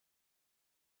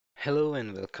Hello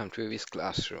and welcome to this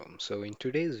classroom. So in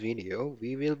today's video,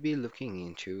 we will be looking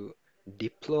into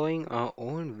deploying our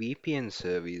own VPN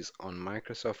service on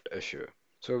Microsoft Azure.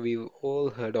 So we've all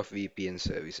heard of VPN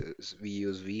services. We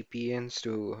use VPNs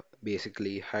to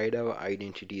basically hide our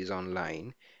identities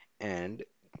online and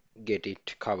get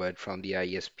it covered from the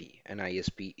ISP. And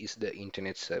ISP is the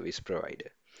Internet Service Provider.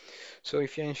 So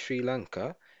if you're in Sri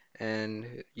Lanka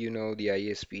and you know the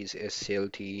ISPs,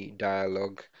 SLT,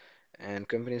 Dialog, and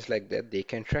companies like that, they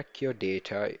can track your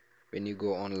data when you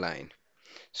go online.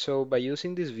 So by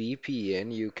using this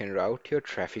VPN, you can route your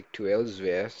traffic to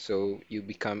elsewhere so you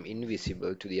become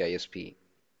invisible to the ISP.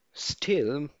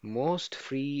 Still, most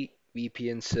free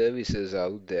VPN services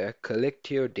out there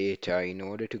collect your data in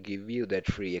order to give you that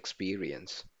free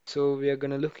experience. So we are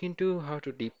going to look into how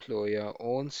to deploy our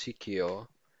own secure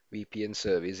VPN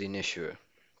service in Azure.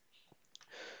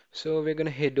 So we're going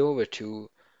to head over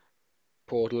to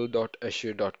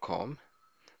portal.azure.com.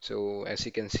 So as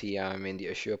you can see, I'm in the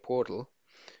Azure portal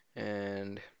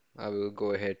and I will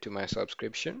go ahead to my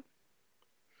subscription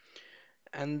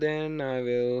and then I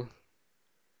will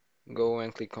go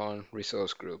and click on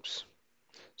resource groups.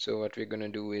 So what we're going to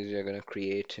do is we're going to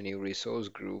create a new resource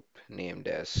group named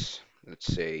as, let's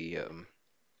say,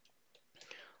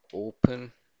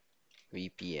 Open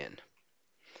VPN.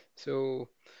 So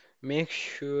make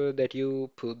sure that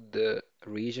you put the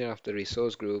region of the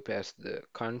resource group as the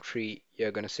country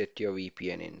you're going to set your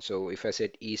VPN in. So if I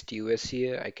set East US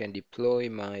here, I can deploy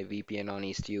my VPN on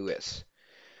East US.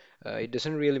 It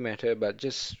doesn't really matter, but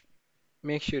just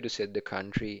make sure to set the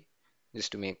country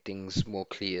just to make things more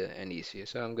clear and easier.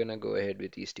 So I'm gonna go ahead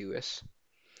with East US.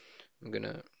 I'm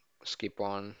gonna skip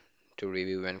on to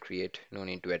review and create, no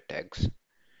need to add tags.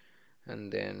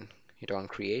 And then hit on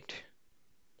create.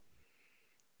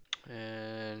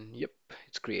 And yep,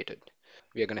 it's created.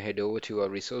 We are gonna head over to our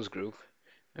resource group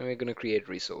and we're gonna create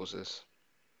resources.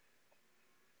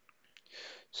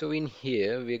 So in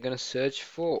here, we're gonna search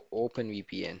for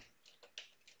OpenVPN.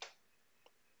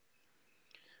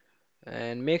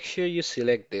 And make sure you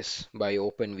select this by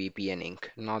Open-VPN Inc.,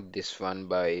 not this one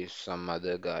by some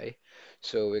other guy.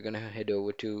 So we're going to head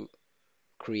over to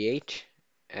create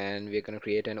and we're going to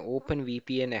create an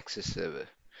Open-VPN access server.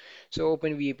 So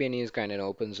Open-VPN is kind of an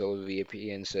open source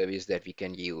VPN service that we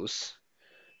can use.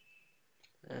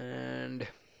 And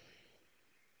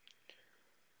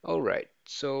all right,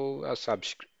 so our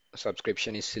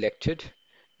subscription is selected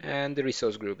and the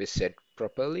resource group is set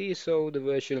properly. So the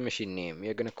virtual machine name,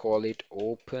 we're going to call it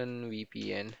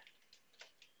OpenVPN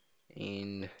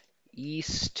in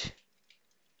East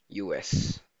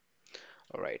US.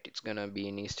 All right, it's gonna be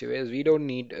in East US. We don't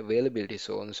need availability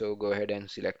zone, so go ahead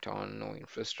and select on no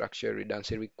infrastructure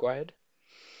redundancy required.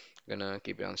 Gonna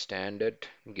keep it on standard,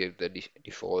 give the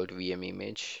default VM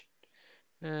image,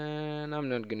 and I'm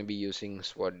not gonna be using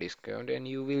SWAT discount. And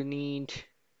you will need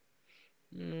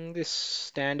this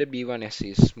standard B1S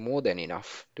is more than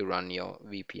enough to run your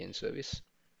VPN service.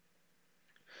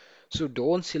 So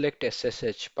don't select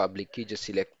SSH public key, just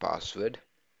select password.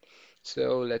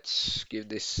 So let's give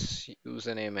this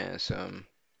username as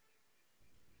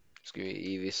let's give it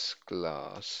Evis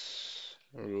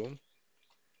classroom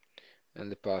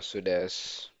and the password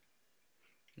as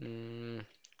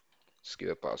let's give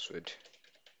a password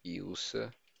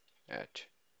user at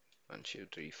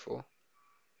 1234.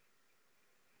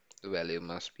 The value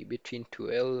must be between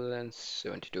 12 and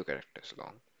 72 characters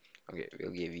long. Okay,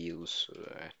 we'll give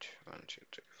user at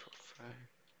 12345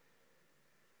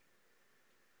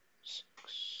 6.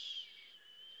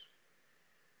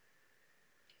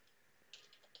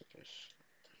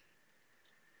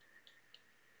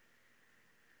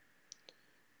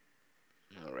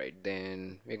 All right,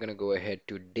 then we're gonna go ahead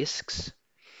to disks.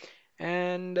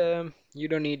 And you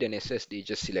don't need an SSD,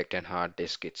 just select an hard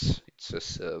disk. It's a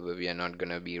server. We are not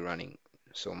gonna be running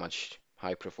so much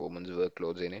high performance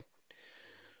workloads in it.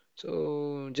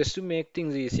 So just to make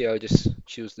things easy, I'll just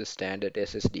choose the standard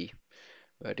SSD.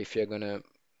 But if you're gonna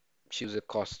choose a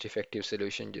cost-effective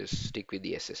solution, just stick with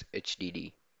the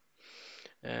HDD.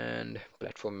 And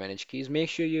platform manage keys. Make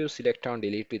sure you select on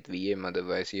delete with VM,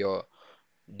 otherwise your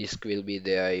disk will be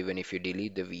there even if you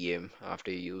delete the VM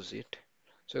after you use it.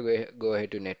 So go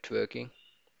ahead to networking.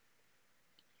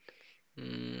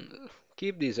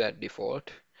 Keep these at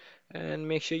default and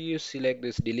make sure you select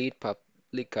this delete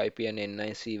public IP and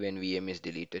NIC when VM is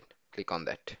deleted. Click on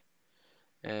that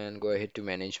and go ahead to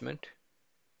management.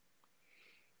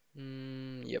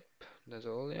 Yep, that's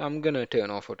all. I'm gonna turn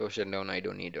off auto shutdown. I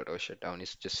don't need auto shutdown.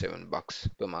 It's just $7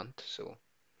 per month, so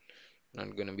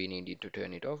not gonna be needed to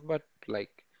turn it off. But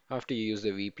like after you use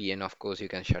the VPN, of course, you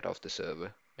can shut off the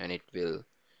server and it will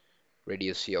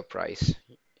reduce your price.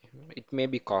 It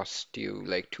maybe cost you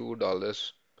like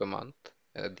 $2 per month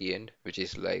at the end, which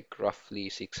is like roughly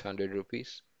 600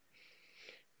 rupees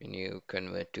when you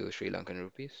convert to Sri Lankan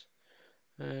rupees.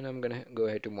 And I'm gonna go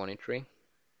ahead to monitoring,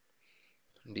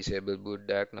 disable boot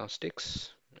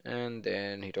diagnostics, and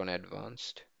then hit on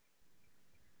advanced.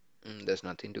 There's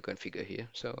nothing to configure here,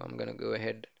 so I'm gonna go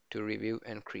ahead to review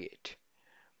and create.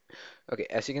 Okay,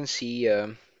 as you can see,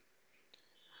 it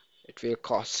will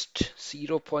cost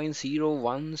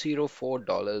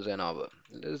 $0.0104 an hour.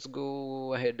 Let's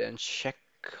go ahead and check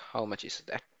how much is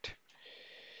that.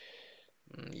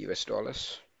 US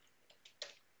dollars.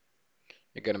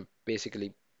 You're gonna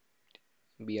basically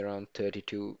be around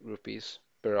 32 rupees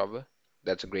per hour.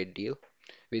 That's a great deal.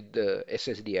 With the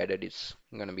SSD added, it's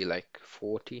gonna be like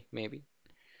 40 maybe.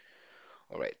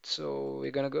 Alright, so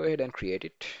we're gonna go ahead and create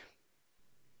it.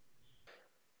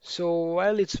 So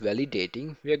while it's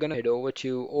validating, we're gonna head over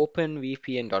to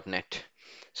openvpn.net.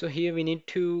 So here we need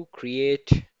to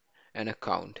create an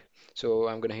account. So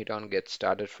I'm gonna hit on get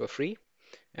started for free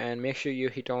and make sure you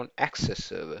hit on access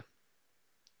server.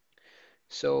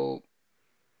 So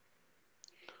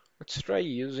let's try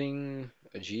using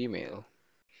a Gmail.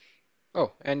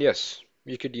 Oh, and yes,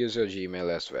 you could use your Gmail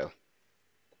as well.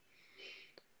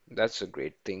 That's a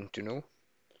great thing to know.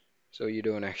 So you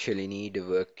don't actually need a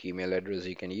work email address.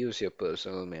 You can use your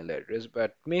personal mail address,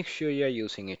 but make sure you're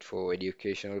using it for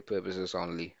educational purposes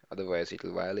only. Otherwise, it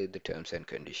will violate the terms and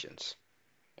conditions.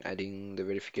 Adding the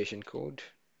verification code.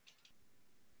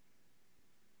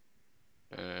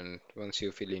 And once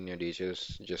you fill in your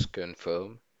details, just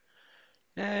confirm.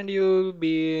 And you'll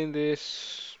be in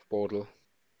this portal.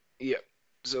 Yeah.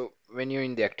 So when you're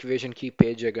in the activation key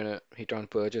page, you're gonna hit on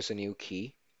purchase a new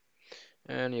key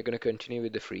and you're gonna continue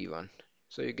with the free one.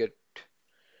 So you get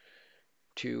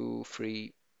 2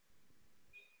 free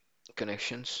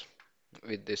connections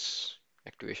with this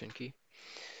activation key.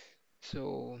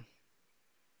 So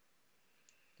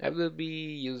I will be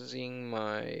using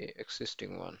my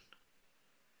existing one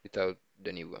without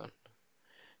the new one.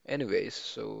 Anyways,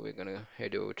 so we're gonna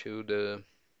head over to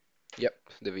yep,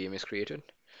 the VM is created.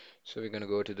 So we're gonna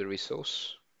go to the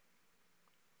resource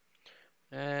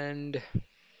and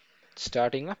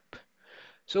starting up.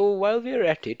 So while we're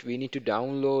at it, we need to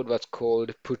download what's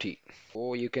called putty,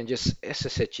 or you can just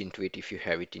SSH into it if you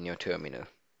have it in your terminal.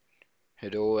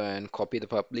 Head over and copy the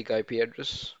public IP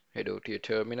address. Head over to your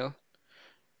terminal,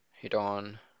 hit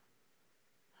on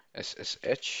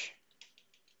SSH,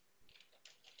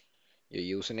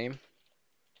 your username,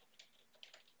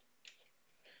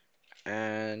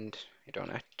 and hit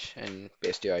on it and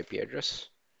paste your IP address.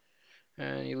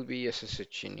 And you'll be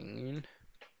SSHing in.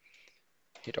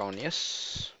 Hit on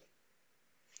yes.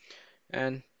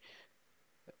 And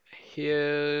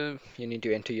here you need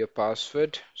to enter your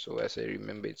password. So as I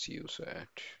remember, it's user at.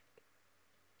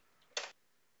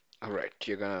 Alright,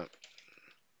 you're gonna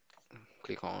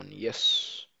click on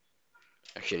yes.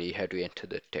 Actually, you have to enter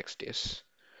the text yes.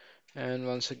 And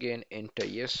once again, enter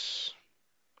yes.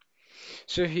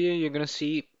 So here you're gonna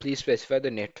see, please specify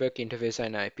the network interface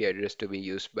and IP address to be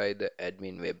used by the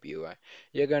admin web UI.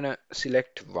 You're gonna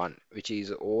select one, which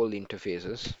is all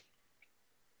interfaces.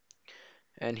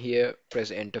 And here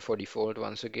press enter for default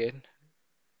once again.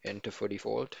 Enter for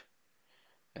default.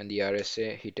 And the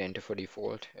RSA, hit enter for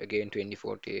default. Again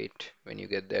 2048. When you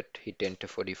get that, hit enter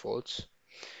for defaults.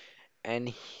 And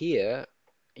here,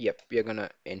 yep, we're gonna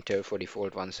enter for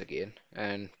default once again.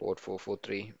 And port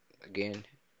 443, again,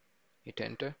 hit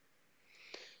enter.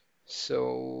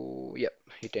 So, yep,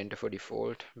 hit enter for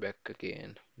default, back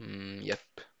again. Yep,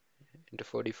 enter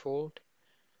for default,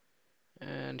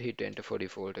 and hit enter for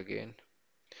default again.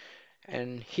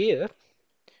 And here,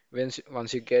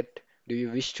 once you get, do you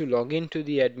wish to log into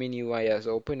the admin UI as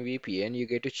OpenVPN, you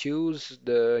get to choose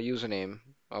the username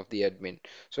of the admin.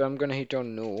 So I'm gonna hit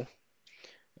on no,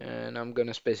 and I'm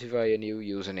gonna specify a new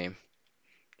username.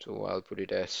 So I'll put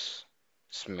it as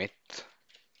Smith,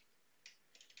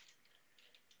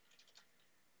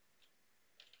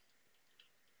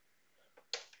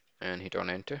 and hit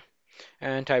on enter.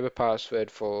 And type a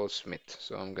password for Smith.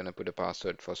 So I'm gonna put a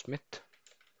password for Smith.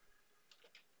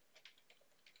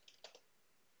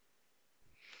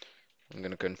 I'm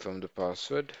gonna confirm the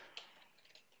password.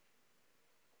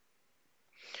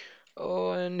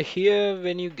 Oh, and here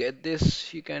when you get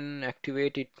this, you can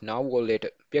activate it now or later.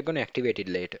 We are gonna activate it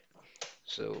later.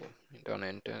 So hit on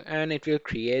enter, and it will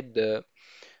create the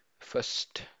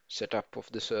first setup of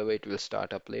the server. It will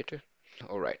start up later.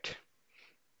 All right.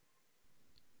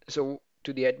 So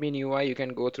to the admin UI, you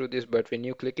can go through this, but when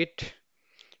you click it,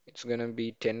 it's gonna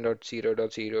be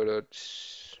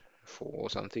 10.0.0. 4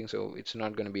 something, so it's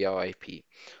not going to be our IP.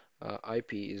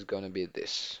 IP is going to be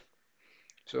this.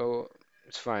 So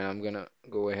it's fine. I'm going to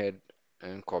go ahead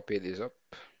and copy this up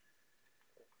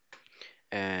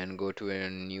and go to a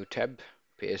new tab,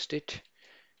 paste it,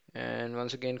 and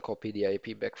once again copy the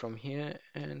IP back from here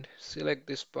and select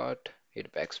this part,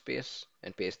 hit backspace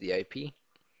and paste the IP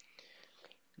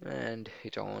and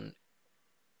hit on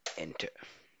enter.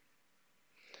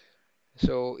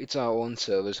 So it's our own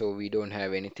server, so we don't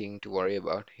have anything to worry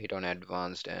about. Hit on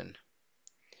advanced and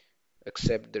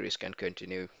accept the risk and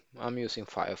continue. I'm using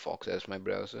Firefox as my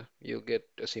browser. You'll get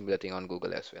a similar thing on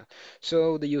Google as well.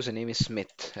 So the username is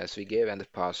Smith as we gave, and the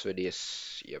password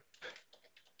is, yep.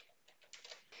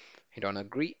 Hit on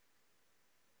agree.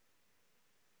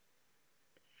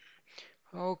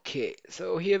 Okay,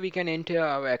 so here we can enter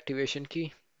our activation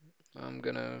key. I'm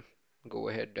gonna go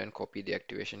ahead and copy the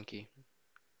activation key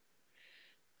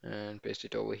and paste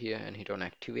it over here and hit on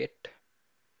activate.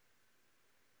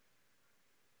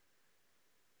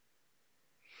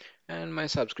 And my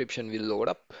subscription will load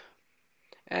up.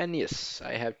 And yes,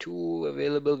 I have 2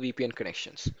 available VPN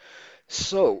connections.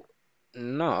 So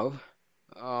now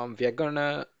we are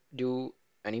gonna do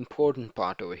an important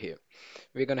part over here.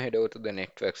 We're gonna head over to the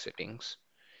network settings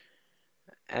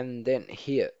and then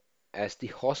here as the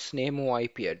host name or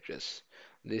IP address.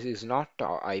 This is not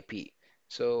our IP.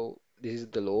 So this is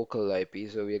the local IP.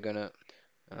 So we're gonna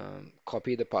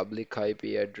copy the public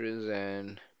IP address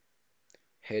and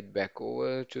head back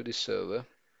over to the server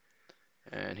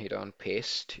and hit on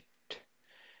paste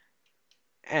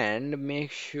and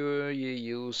make sure you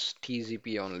use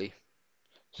TCP only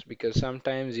because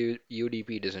sometimes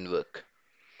UDP doesn't work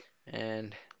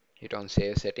and hit on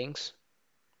save settings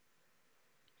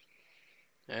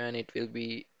and it will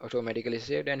be automatically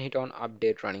saved and hit on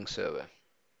update running server.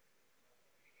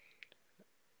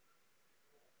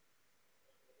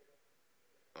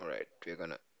 Alright, we're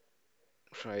gonna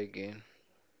try again.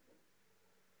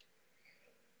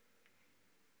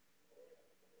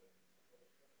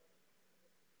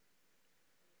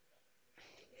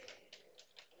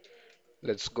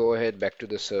 Let's go ahead back to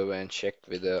the server and check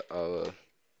whether our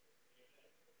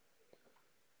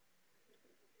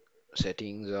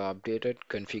settings are updated.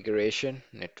 Configuration,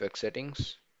 network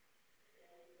settings.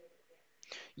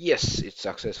 Yes, it's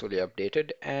successfully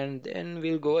updated and then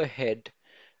we'll go ahead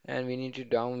and we need to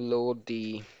download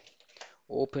the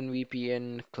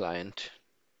Open-VPN client.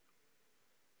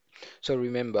 So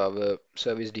remember our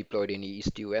service deployed in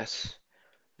East US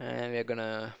and we're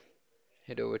gonna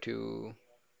head over to,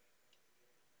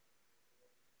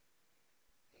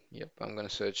 yep, I'm gonna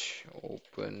search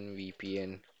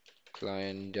Open-VPN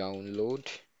client download.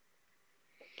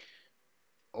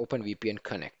 Open-VPN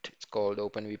Connect. It's called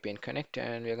Open-VPN Connect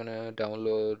and we're gonna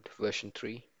download version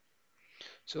 3.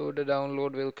 So the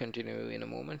download will continue in a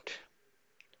moment.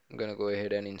 I'm gonna go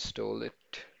ahead and install it.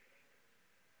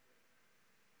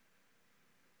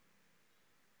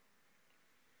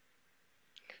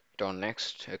 Hit on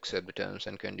next, accept the terms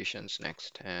and conditions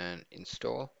next and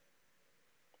install.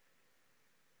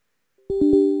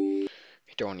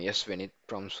 Hit on yes when it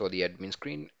prompts for the admin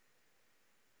screen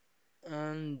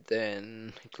and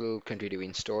then it will continue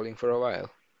installing for a while.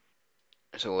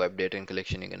 So update and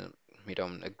collection, you're gonna hit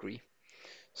on agree.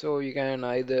 So you can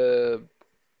either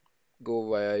go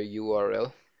via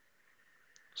URL.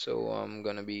 So I'm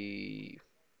gonna be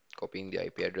copying the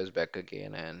IP address back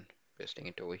again and pasting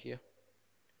it over here.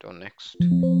 Hit on next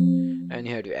and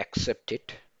you have to accept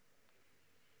it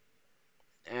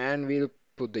and we'll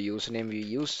put the username we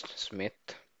used, Smith,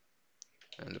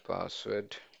 and the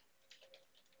password.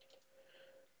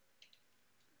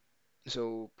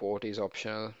 So port is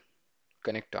optional,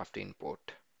 connect after import.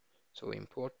 So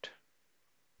import,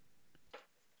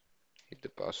 hit the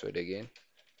password again.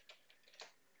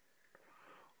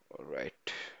 All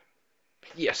right.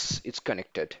 Yes, it's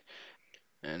connected.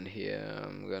 And here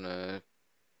I'm gonna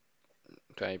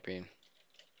type in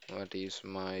what is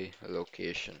my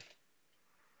location.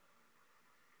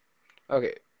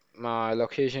 Okay, my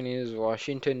location is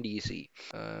Washington, DC.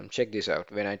 Check this out.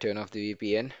 When I turn off the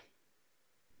VPN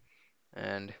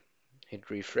and hit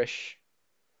refresh,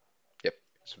 yep,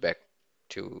 it's back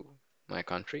to my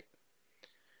country.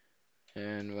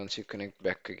 And once you connect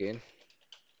back again,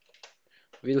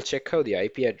 we'll check how the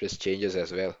IP address changes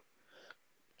as well.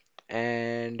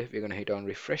 And we're gonna hit on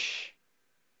refresh.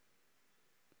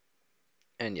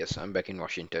 And yes, I'm back in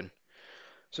Washington.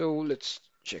 So let's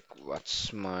check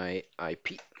what's my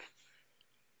IP.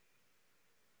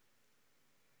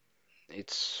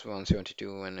 It's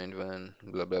 172.191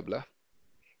 blah blah blah.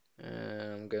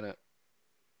 And I'm gonna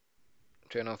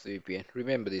turn off the VPN.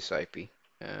 Remember this IP.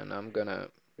 And I'm gonna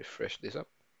refresh this up,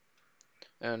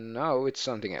 and now it's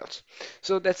something else.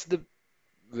 So that's the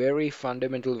very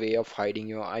fundamental way of hiding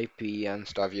your IP and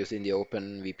stuff using the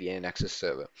OpenVPN access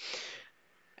server.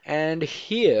 And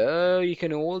here you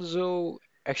can also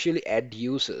actually add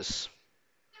users.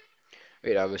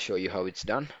 Wait, I will show you how it's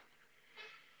done.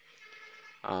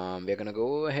 We're gonna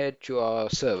go ahead to our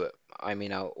server, I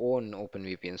mean our own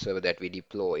OpenVPN server that we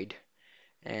deployed,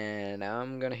 and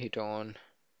I'm gonna hit on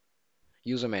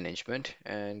user management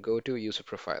and go to user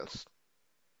profiles.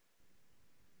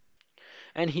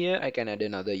 And here I can add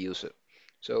another user.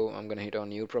 So I'm gonna hit on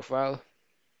new profile.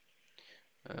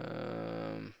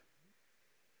 Um,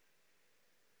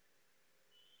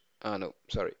 no,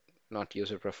 sorry, not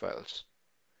user profiles.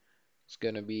 It's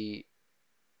gonna be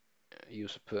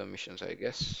user permissions, I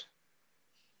guess.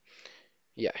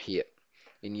 Yeah, here.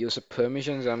 In user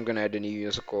permissions, I'm gonna add a new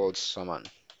user called Saman.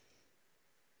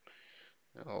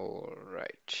 All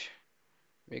right.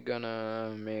 We're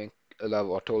gonna make allow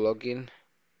auto login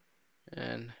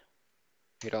and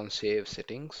hit on save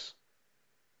settings.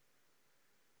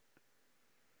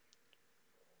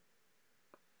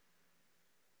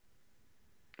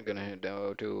 We're gonna head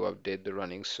down to update the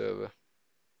running server.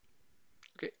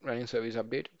 Okay, running server is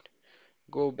updated.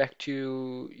 Go back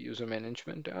to user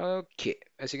management. Okay,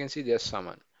 as you can see, there's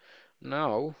someone.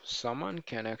 Now, someone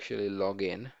can actually log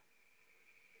in.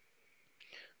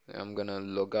 I'm gonna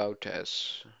log out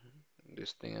as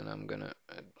this thing, and I'm gonna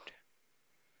add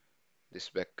this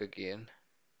back again,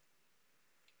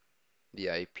 the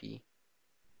IP.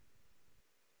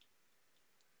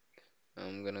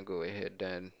 I'm gonna go ahead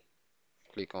and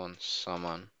click on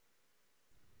someone.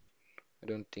 I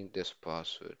don't think there's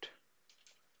password.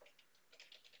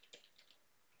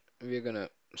 We're gonna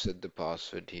set the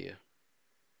password here.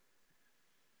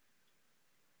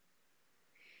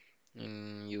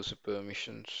 In user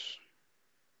permissions,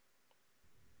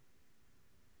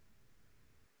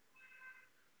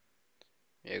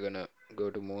 you're gonna go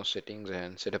to more settings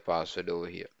and set a password over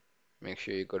here. Make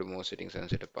sure you go to more settings and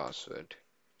set a password.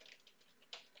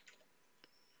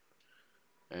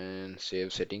 And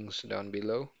save settings down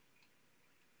below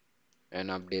and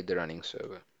update the running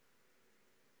server.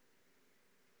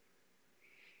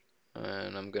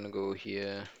 And I'm gonna go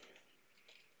here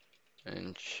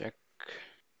and check.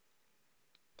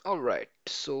 Alright,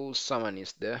 so someone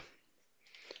is there.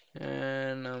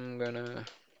 And I'm gonna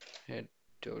head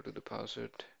over to the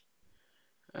password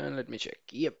and let me check.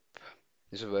 Yep,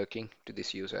 it's working to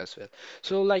this user as well.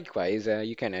 So likewise,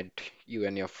 you can add you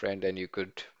and your friend and you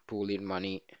could pool in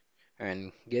money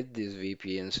and get this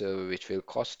VPN server which will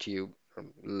cost you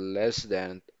less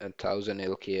than 1,000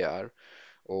 LKR,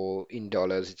 or in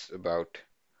dollars it's about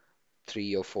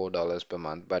 $3 or $4 per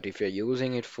month. But if you're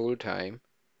using it full time,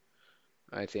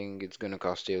 I think it's gonna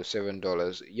cost you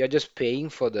 $7. You're just paying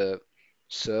for the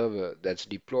server that's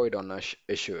deployed on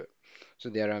Azure. So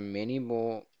there are many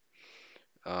more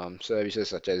services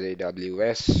such as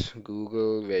AWS,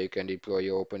 Google, where you can deploy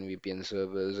your OpenVPN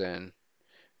servers and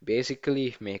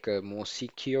basically make a more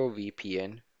secure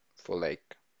VPN for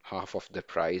like half of the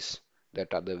price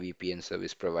that other VPN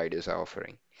service providers are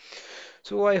offering.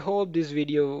 So I hope this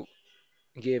video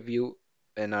gave you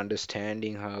an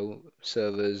understanding how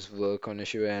servers work on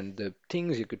Azure and the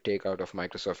things you could take out of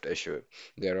Microsoft Azure.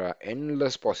 There are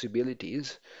endless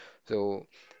possibilities. So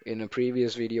in a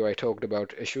previous video, I talked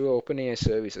about Azure OpenAI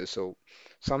services. So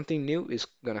something new is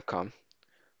gonna come.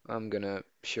 I'm gonna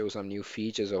show some new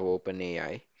features of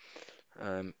OpenAI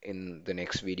in the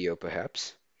next video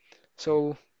perhaps.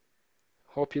 So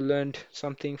hope you learned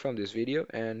something from this video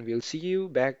and we'll see you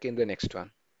back in the next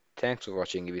one. Thanks for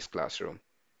watching Ibis Classroom.